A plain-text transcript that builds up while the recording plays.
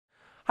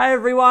Hey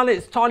everyone,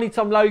 it's Tiny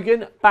Tom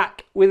Logan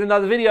back with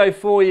another video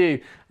for you.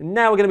 And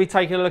now we're going to be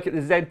taking a look at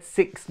the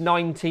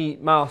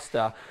Z690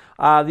 Master.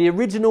 The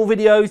original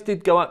videos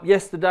did go up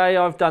yesterday.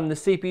 I've done the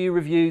CPU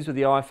reviews with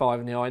the i5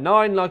 and the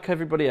i9 like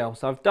everybody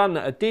else. I've done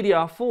a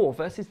DDR4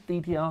 versus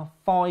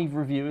DDR5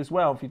 review as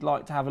well if you'd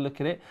like to have a look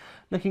at it.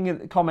 Looking at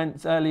the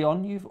comments early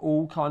on, you've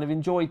all kind of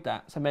enjoyed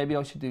that, so maybe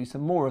I should do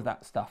some more of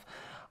that stuff.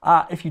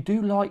 If you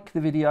do like the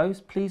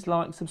videos, please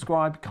like,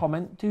 subscribe,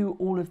 comment, do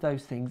all of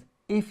those things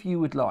if you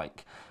would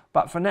like.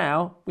 But for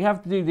now, we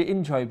have to do the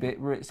intro bit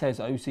where it says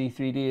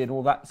OC3D and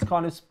all that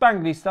kind of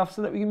spangly stuff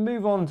so that we can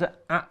move on to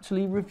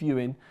actually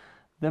reviewing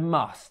the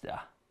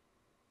Master.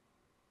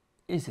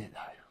 Is it though?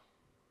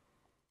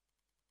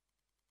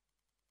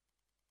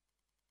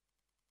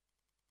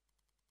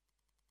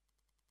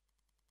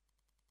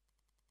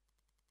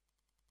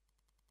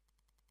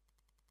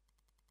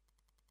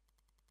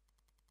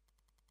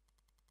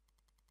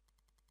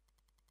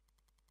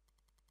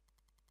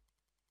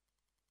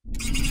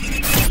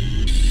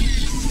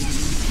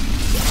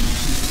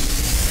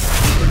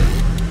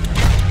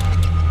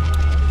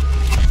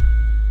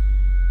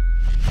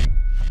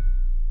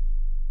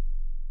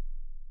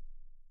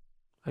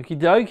 Okie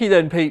dokie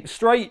then, peeps,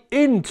 straight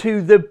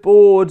into the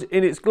board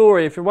in its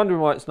glory. If you're wondering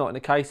why it's not in the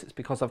case, it's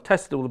because I've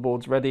tested all the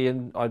boards ready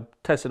and I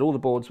tested all the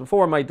boards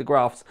before I made the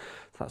graphs.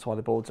 So that's why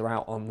the boards are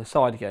out on the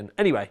side again.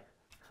 Anyway,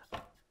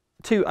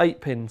 2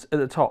 8-pins at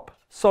the top.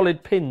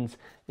 Solid pins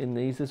in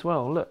these as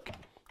well, look.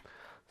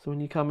 So when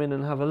you come in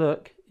and have a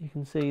look, you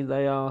can see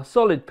they are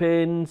solid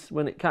pins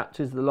when it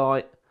captures the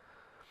light.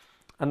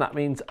 And that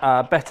means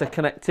better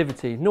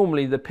connectivity.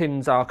 Normally the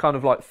pins are kind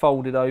of like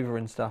folded over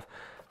and stuff.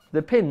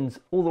 The pins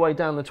all the way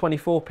down the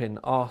 24 pin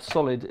are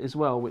solid as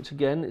well, which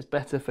again is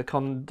better for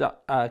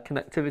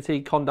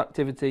connectivity,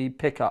 conductivity,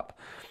 pickup.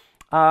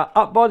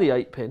 Up by the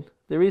 8 pin,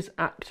 there is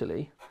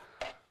actually,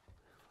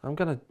 I'm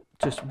going to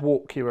just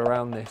walk you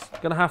around this. I'm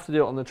going to have to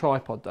do it on the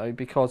tripod though,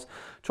 because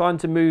trying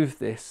to move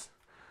this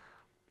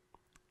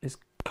is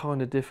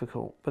kind of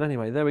difficult. But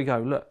anyway, there we go,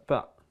 look,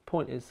 but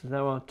point is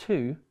there are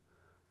 2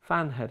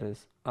 fan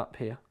headers up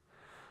here.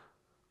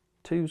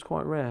 2's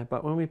quite rare,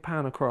 but when we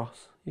pan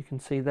across, you can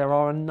see there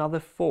are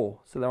another 4.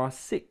 So there are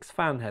 6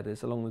 fan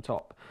headers along the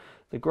top.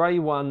 The grey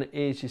one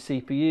is your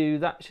CPU,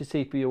 that's your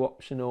CPU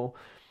optional,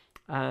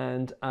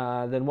 and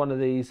then one of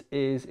these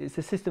it's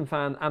a system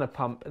fan and a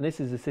pump, and this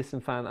is a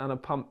system fan and a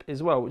pump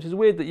as well, which is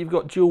weird that you've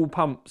got dual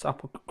pumps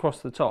up across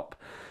the top.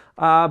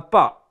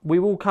 But we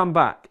will come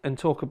back and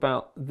talk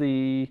about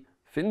the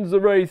Fins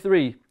Array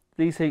 3.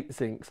 These heat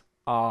sinks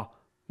are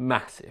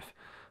massive.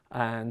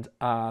 And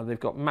they've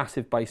got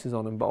massive bases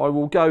on them, but I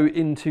will go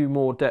into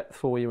more depth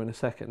for you in a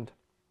second.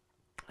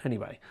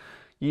 Anyway,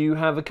 you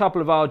have a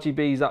couple of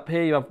RGBs up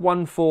here. You have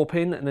one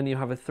 4-pin and then you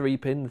have a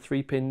 3-pin, the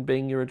 3-pin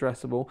being your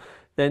addressable.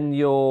 Then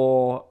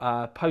your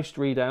post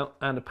readout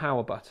and a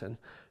power button.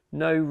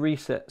 No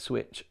reset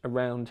switch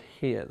around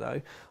here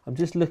though. I'm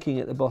just looking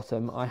at the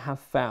bottom. I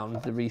have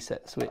found the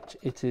reset switch.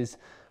 It is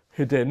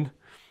hidden.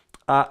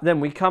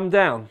 Then we come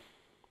down.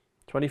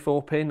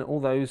 24 pin, all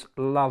those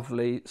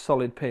lovely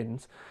solid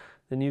pins.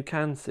 Then you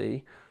can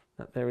see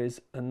that there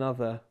is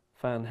another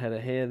fan header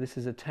here. This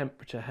is a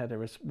temperature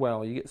header as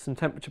well. You get some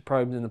temperature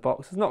probes in the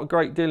box. There's not a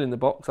great deal in the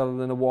box other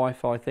than a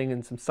Wi-Fi thing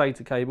and some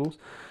SATA cables.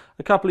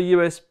 A couple of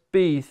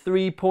USB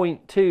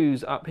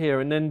 3.2s up here,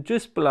 and then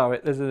just below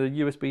it there's a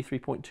USB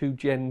 3.2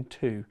 Gen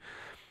 2.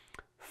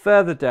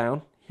 Further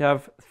down you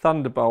have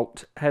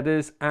Thunderbolt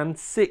headers and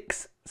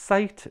 6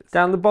 SATAs.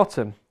 Down the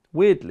bottom,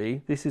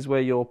 weirdly, this is where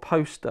your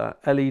poster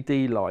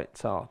LED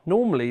lights are.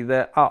 Normally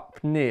they're up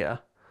near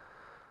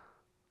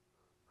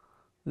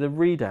the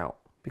readout,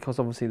 because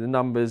obviously the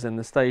numbers and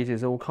the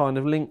stages all kind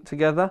of linked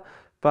together,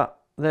 but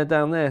they're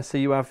down there. So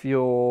you have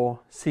your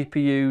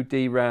CPU,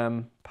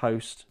 DRAM,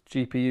 post,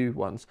 GPU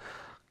ones.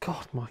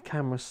 God, my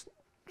camera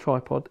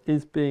tripod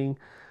is being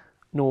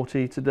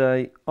naughty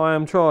today. I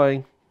am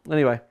trying.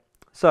 Anyway,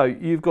 so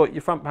you've got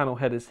your front panel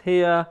headers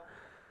here,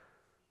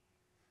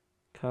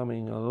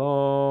 coming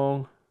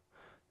along.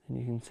 And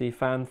you can see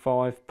fan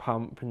 5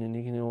 pump, and then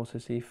you can also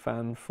see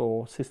fan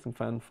 4, system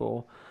fan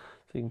 4.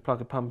 So you can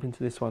plug a pump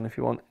into this one if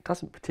you want. It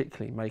doesn't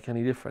particularly make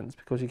any difference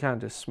because you can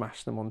just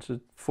smash them onto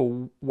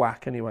full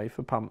whack anyway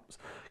for pumps.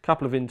 A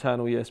couple of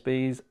internal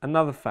USBs,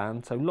 another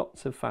fan, so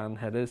lots of fan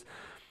headers.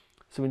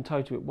 So in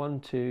total, 1,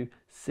 2,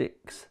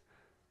 6,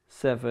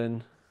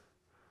 7,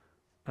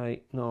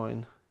 8,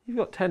 9. You've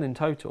got 10 in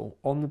total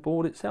on the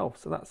board itself.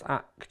 So that's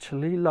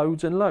actually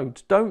loads and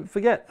loads. Don't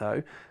forget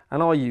though,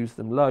 and I use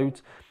them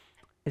loads,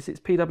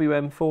 it's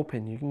PWM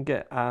 4-pin. You can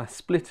get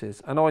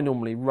splitters, and I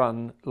normally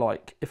run,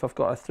 like if I've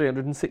got a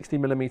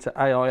 360mm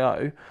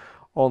AIO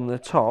on the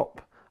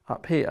top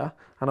up here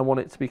and I want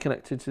it to be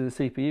connected to the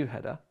CPU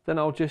header, then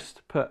I'll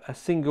just put a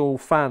single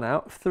fan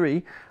out of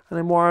 3 and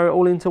then wire it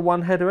all into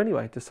one header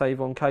anyway to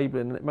save on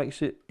cabling, and it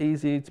makes it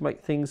easy to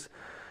make things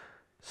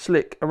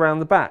slick around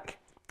the back.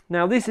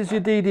 Now this is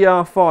your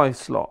DDR5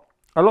 slot.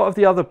 A lot of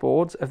the other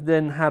boards have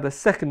then had a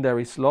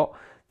secondary slot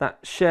that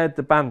shared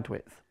the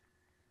bandwidth.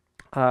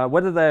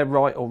 Whether they're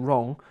right or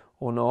wrong,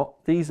 or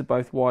not. These are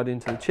both wired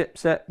into the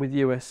chipset with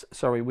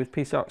with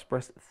PCI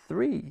Express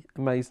 3,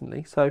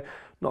 amazingly. So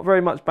not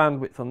very much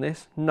bandwidth on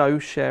this, no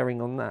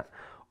sharing on that.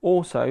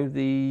 Also,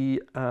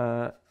 the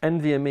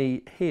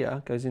NVMe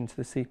here goes into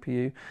the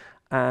CPU,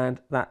 and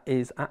that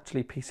is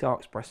actually PCI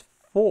Express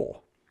 4.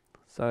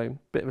 So,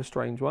 bit of a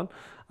strange one.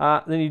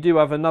 Then you do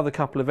have another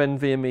couple of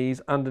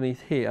NVMe's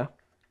underneath here.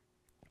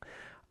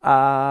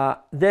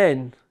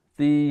 Then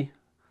the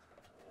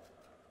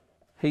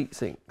heat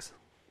sinks,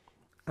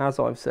 as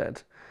I've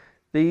said,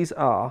 these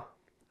are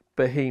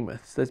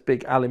behemoths. There's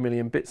big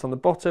aluminium bits on the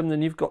bottom,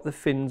 then you've got the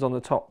fins on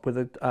the top with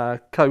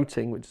a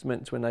coating which is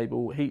meant to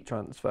enable heat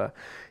transfer.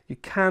 You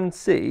can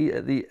see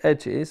at the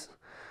edges,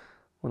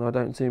 when I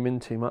don't zoom in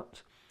too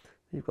much,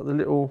 you've got the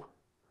little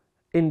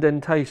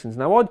indentations.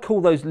 Now I'd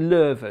call those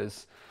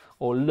lervers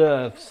or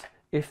lerves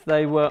if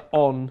they were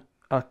on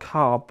a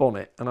car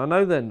bonnet, and I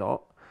know they're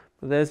not,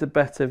 but there's a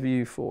better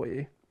view for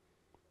you.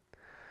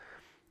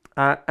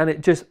 And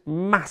it just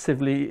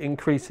massively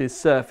increases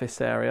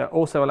surface area,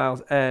 also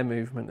allows air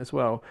movement as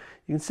well.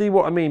 You can see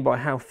what I mean by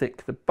how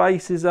thick the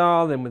bases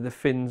are, then with the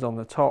fins on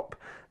the top.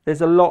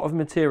 There's a lot of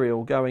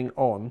material going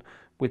on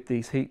with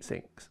these heat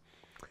sinks.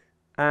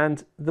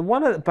 And the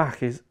one at the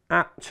back is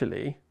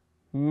actually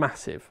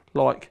massive,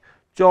 like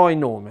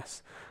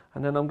ginormous.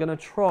 And then I'm going to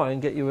try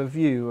and get you a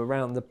view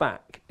around the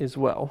back as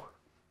well,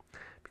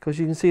 because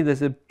you can see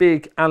there's a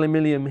big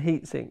aluminium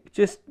heatsink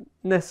just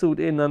nestled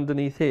in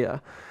underneath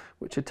here,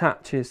 which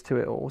attaches to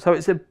it all. So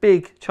it's a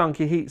big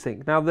chunky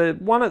heatsink. Now the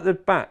one at the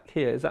back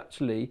here is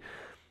actually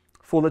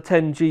for the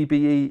 10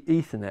 GBE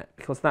Ethernet,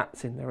 because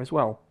that's in there as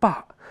well.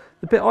 But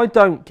the bit I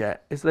don't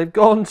get is they've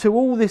gone to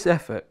all this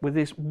effort with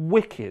this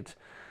wicked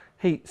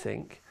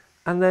heatsink,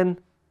 and then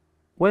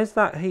where's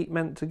that heat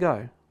meant to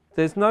go?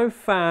 There's no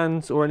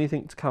fans or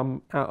anything to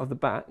come out of the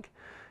back.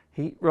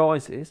 Heat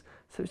rises,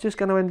 so it's just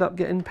going to end up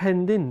getting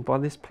penned in by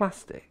this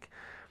plastic.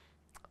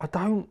 I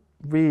don't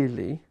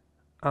really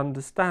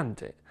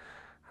understand it.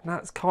 And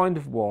that's kind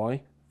of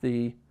why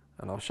and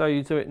I'll show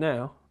you it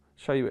now,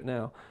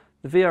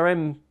 the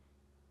VRM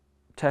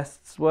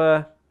tests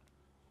were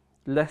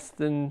less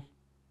than,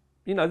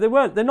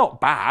 they're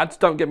not bad,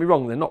 don't get me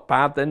wrong, they're not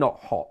bad, they're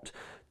not hot.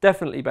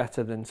 Definitely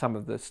better than some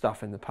of the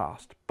stuff in the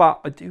past, but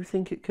I do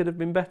think it could have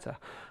been better.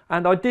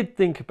 And I did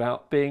think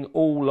about being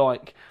all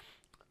like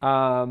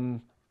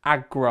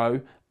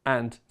aggro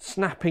and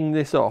snapping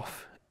this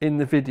off in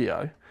the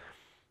video,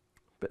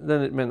 but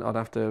then it meant I'd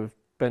have to have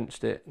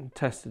benched it and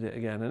tested it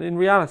again. And in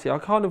reality, I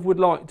kind of would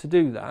like to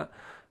do that,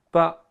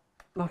 but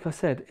like I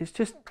said, it's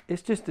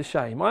just a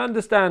shame. I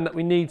understand that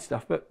we need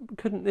stuff, but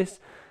couldn't this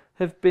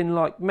have been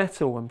like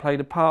metal and played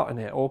a part in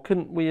it, or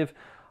couldn't we have?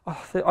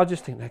 I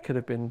just think there could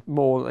have been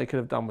more that they could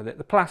have done with it.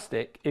 The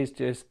plastic is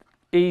just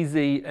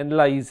easy and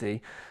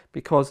lazy,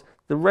 because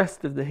the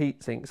rest of the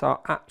heat sinks are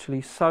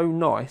actually so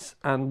nice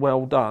and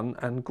well done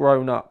and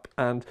grown up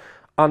and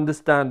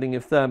understanding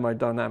of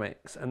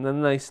thermodynamics, and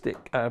then they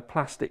stick a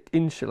plastic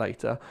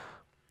insulator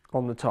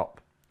on the top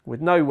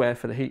with nowhere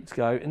for the heat to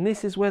go, and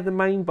this is where the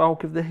main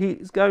bulk of the heat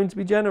is going to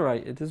be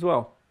generated as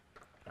well.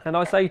 And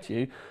I say to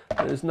you,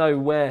 there's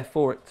nowhere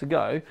for it to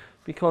go,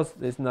 because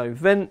there's no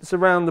vents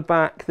around the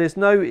back.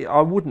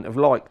 I wouldn't have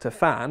liked a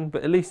fan,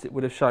 but at least it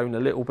would have shown a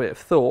little bit of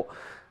thought,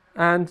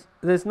 and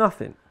there's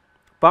nothing.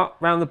 But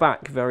round the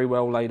back, very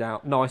well laid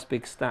out, nice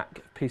big stack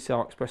of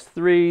PCI Express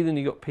 3, then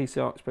you've got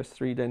PCI Express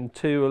 3 Den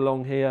 2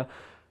 along here,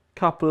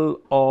 couple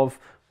of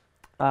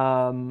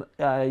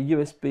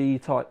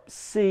USB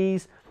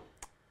Type-Cs,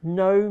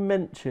 no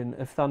mention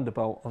of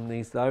Thunderbolt on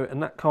these though,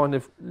 and that kind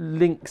of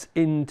links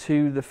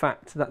into the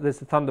fact that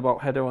there's a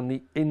Thunderbolt header on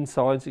the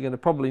inside, so you're going to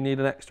probably need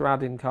an extra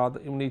add-in card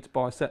that you'll need to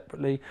buy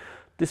separately.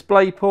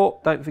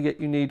 DisplayPort, don't forget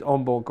you need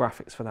onboard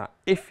graphics for that.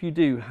 If you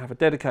do have a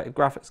dedicated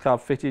graphics card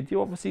fitted, you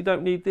obviously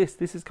don't need this.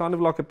 This is kind of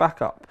like a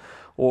backup,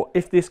 or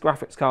if this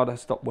graphics card has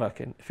stopped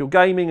working. If you're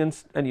gaming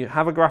and you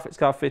have a graphics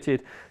card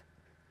fitted,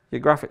 your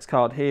graphics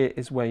card here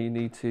is where you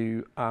need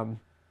to have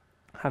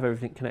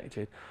everything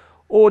connected.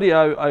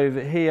 Audio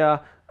over here,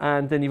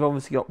 and then you've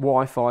obviously got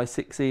Wi-Fi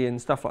 6E and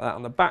stuff like that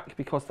on the back,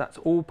 because that's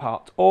all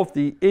part of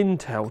the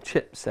Intel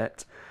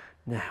chipset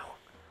now.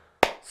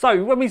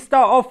 So when we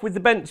start off with the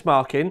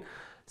benchmarking,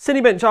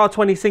 Cinebench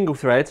R20 single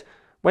thread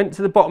went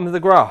to the bottom of the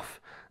graph,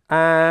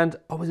 and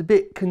I was a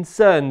bit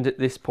concerned at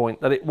this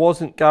point that it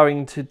wasn't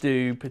going to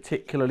do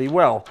particularly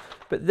well.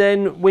 But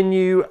then when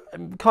you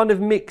kind of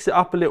mix it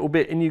up a little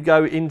bit and you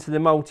go into the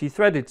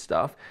multi-threaded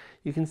stuff,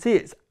 you can see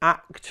it's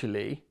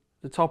actually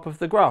the top of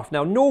the graph.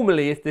 Now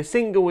normally if the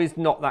single is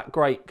not that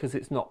great because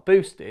it's not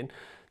boosting,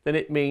 then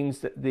it means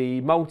that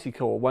the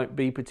multi-core won't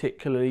be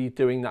particularly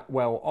doing that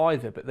well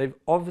either. But they've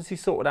obviously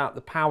sorted out the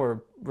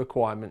power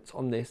requirements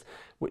on this,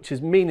 which is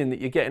meaning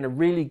that you're getting a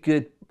really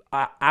good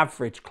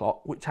average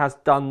clock, which has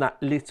done that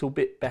little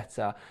bit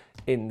better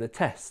in the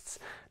tests.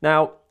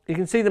 Now you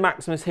can see the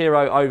Maximus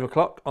Hero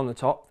overclock on the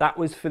top. That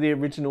was for the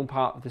original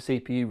part of the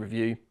CPU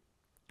review.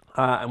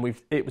 And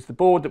it was the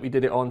board that we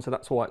did it on, so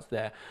that's why it's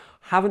there.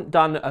 Haven't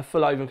done a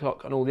full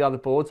overclock on all the other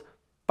boards,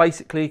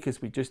 basically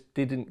because we just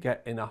didn't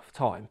get enough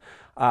time.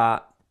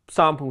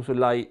 samples were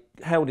late,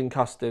 held in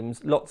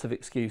customs, lots of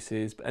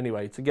excuses. But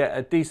anyway, to get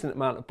a decent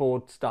amount of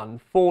boards done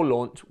for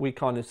launch, we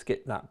kind of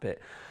skipped that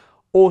bit.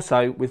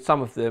 Also, with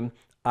some of them,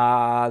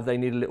 they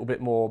need a little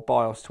bit more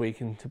BIOS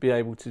tweaking to be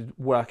able to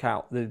work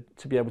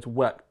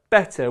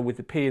better with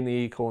the P and the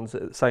E corns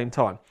at the same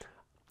time.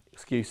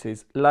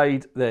 Excuses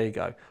laid, there you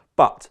go.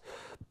 But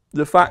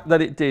the fact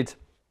that it did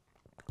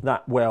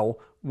that well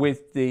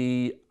with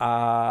the,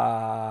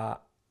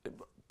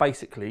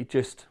 basically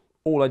just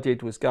all I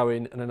did was go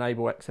in and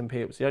enable XMP.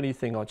 It was the only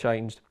thing I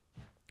changed.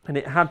 And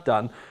it had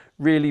done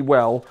really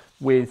well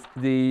with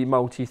the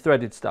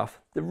multi-threaded stuff.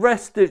 The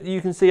rest that you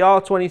can see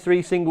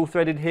R23 single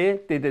threaded here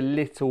did a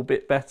little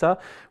bit better,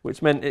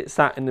 which meant it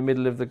sat in the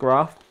middle of the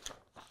graph.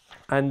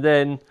 And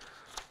then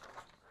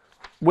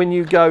when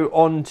you go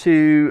on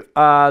to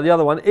the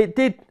other one, it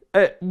did,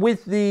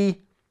 with the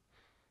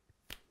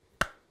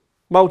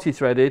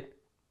multi-threaded,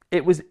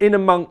 it was in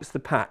amongst the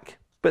pack,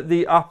 but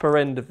the upper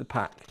end of the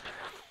pack.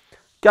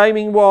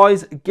 Gaming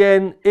wise,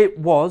 again, it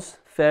was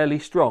fairly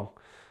strong.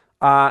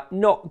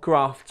 Not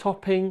graph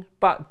topping,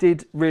 but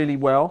did really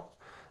well.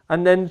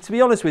 And then, to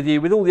be honest with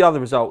you, with all the other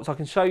results, I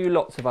can show you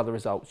lots of other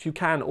results. You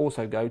can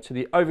also go to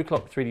the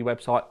Overclock 3D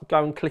website,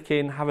 go and click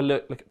in, have a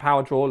look at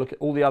Power Draw, look at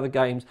all the other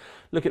games,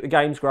 look at the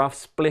games graph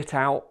split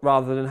out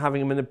rather than having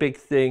them in a big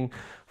thing.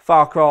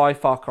 Far Cry,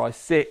 Far Cry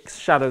 6,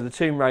 Shadow of the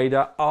Tomb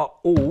Raider are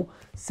all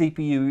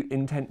CPU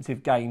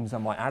intensive games, I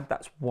might add.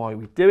 That's why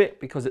we do it,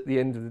 because at the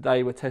end of the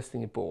day, we're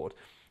testing a board.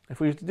 If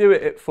we were to do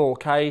it at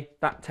 4K,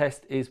 that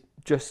test is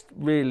just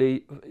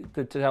really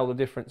to tell the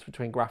difference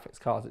between graphics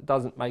cards. It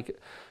doesn't make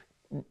it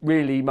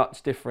really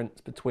much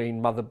difference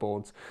between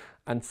motherboards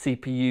and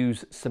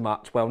CPUs so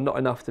much. Well, not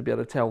enough to be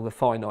able to tell the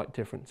finite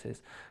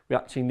differences. We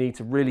actually need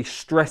to really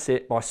stress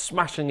it by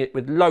smashing it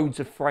with loads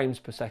of frames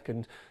per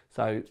second.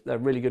 So a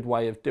really good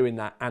way of doing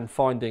that and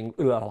finding,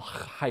 I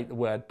hate the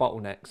word,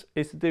 bottlenecks,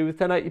 is to do with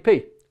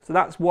 1080p. So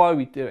that's why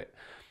we do it.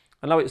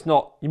 I know it's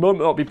not, you might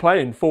not be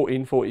playing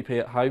 1440p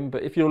at home,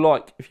 but if you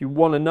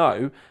want to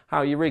know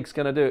how your rig's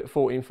going to do it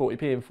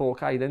 1440p in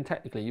 4K, then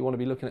technically you want to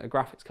be looking at a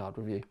graphics card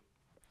review.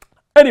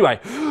 Anyway,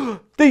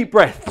 deep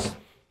breaths.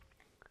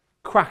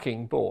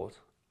 Cracking board.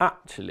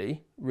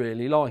 Actually,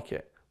 really like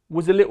it.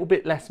 Was a little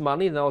bit less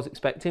money than I was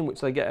expecting, which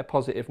they get a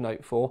positive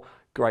note for.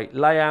 Great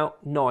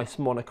layout, nice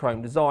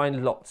monochrome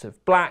design, lots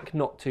of black,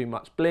 not too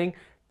much bling.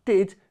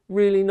 Did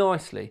really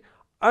nicely.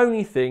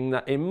 Only thing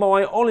that, in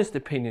my honest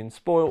opinion,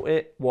 spoiled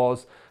it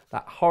was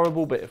that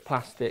horrible bit of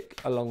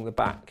plastic along the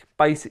back,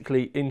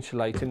 basically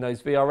insulating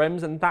those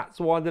VRMs, and that's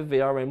why the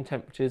VRM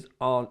temperatures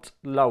aren't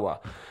lower.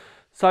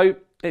 So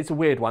it's a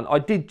weird one. I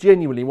did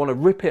genuinely want to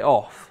rip it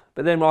off,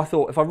 but then I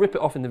thought if I rip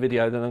it off in the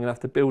video, then I'm going to have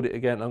to build it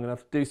again. I'm going to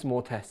have to do some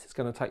more tests. It's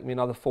going to take me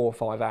another 4 or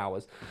 5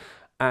 hours.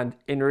 And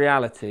in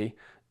reality,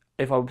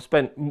 if I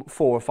spent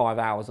 4 or 5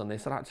 hours on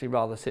this, I'd actually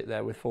rather sit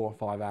there with 4 or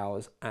 5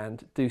 hours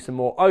and do some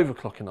more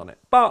overclocking on it.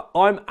 But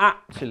I'm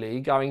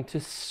actually going to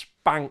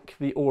spank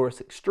the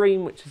Aorus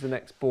Extreme, which is the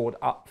next board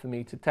up for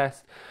me to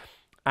test.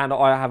 And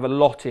I have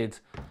allotted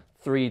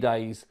 3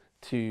 days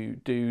to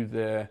do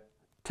the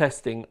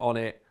testing on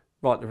it,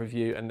 write the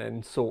review, and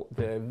then sort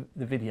the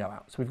video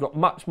out. So we've got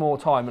much more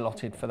time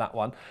allotted for that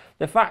one.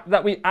 The fact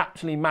that we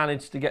actually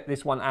managed to get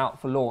this one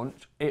out for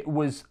launch, it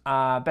was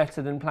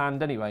better than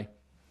planned anyway.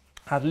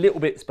 Had a little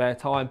bit spare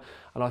time,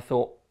 and I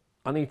thought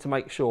I need to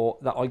make sure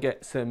that I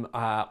get some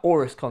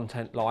Aorus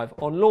content live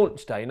on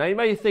launch day. Now you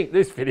may think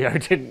this video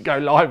didn't go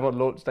live on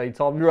launch day,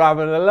 Tom, you're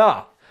having a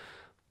laugh.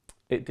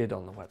 It did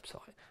on the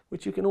website,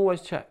 which you can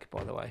always check,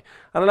 by the way.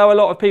 And I know a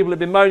lot of people have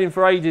been moaning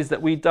for ages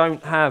that we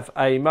don't have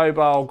a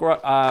mobile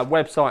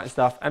website and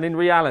stuff, and in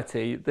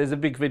reality there's a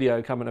big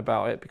video coming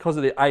about it. Because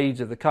of the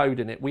age of the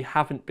code in it, we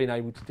haven't been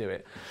able to do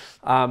it,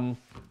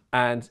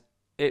 and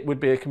it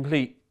would be a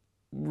complete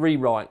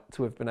rewrite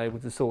to have been able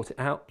to sort it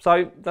out.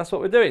 So that's what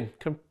we're doing.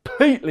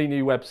 Completely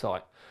new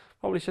website.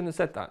 Probably shouldn't have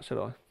said that, should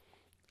I?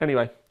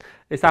 Anyway,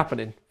 it's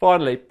happening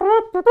finally.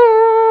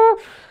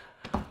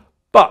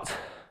 But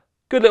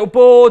good little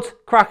board,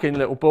 cracking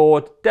little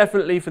board,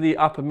 definitely for the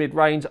upper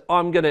mid-range.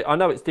 I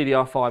know it's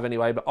DDR5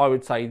 anyway, but I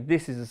would say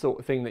this is the sort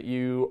of thing that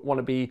you want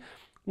to be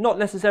not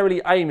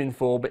necessarily aiming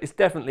for, but it's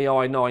definitely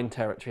i9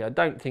 territory. I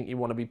don't think you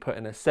want to be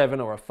putting a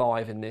 7 or a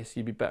 5 in this.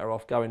 You'd be better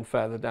off going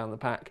further down the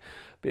pack.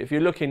 But if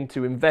you're looking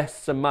to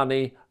invest some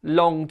money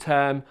long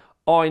term,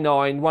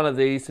 i9, one of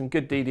these, some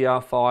good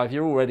DDR5,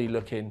 you're already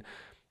looking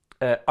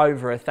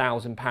over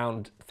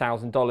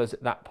 $1,000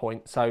 at that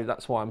point. So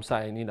that's why I'm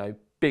saying, you know,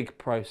 big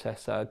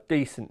processor,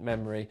 decent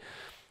memory,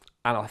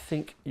 and I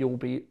think you'll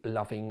be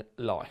loving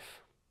life.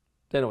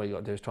 Then all you got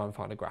to do is try and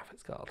find a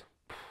graphics card.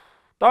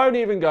 Don't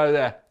even go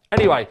there.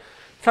 Anyway,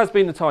 this has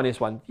been the tiniest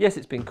one. Yes,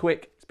 it's been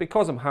quick. It's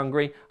because I'm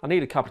hungry. I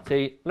need a cup of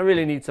tea, and I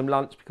really need some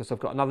lunch because I've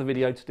got another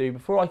video to do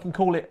before I can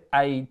call it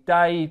a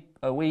day,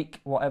 a week,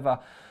 whatever.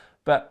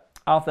 But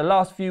after the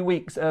last few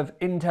weeks of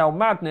Intel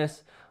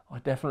madness, I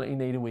definitely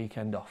need a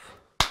weekend off.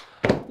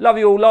 Love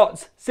you all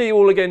lots. See you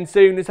all again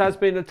soon. This has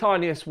been the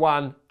tiniest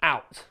one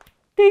out.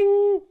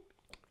 Ding!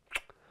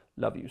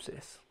 Love you,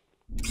 sis.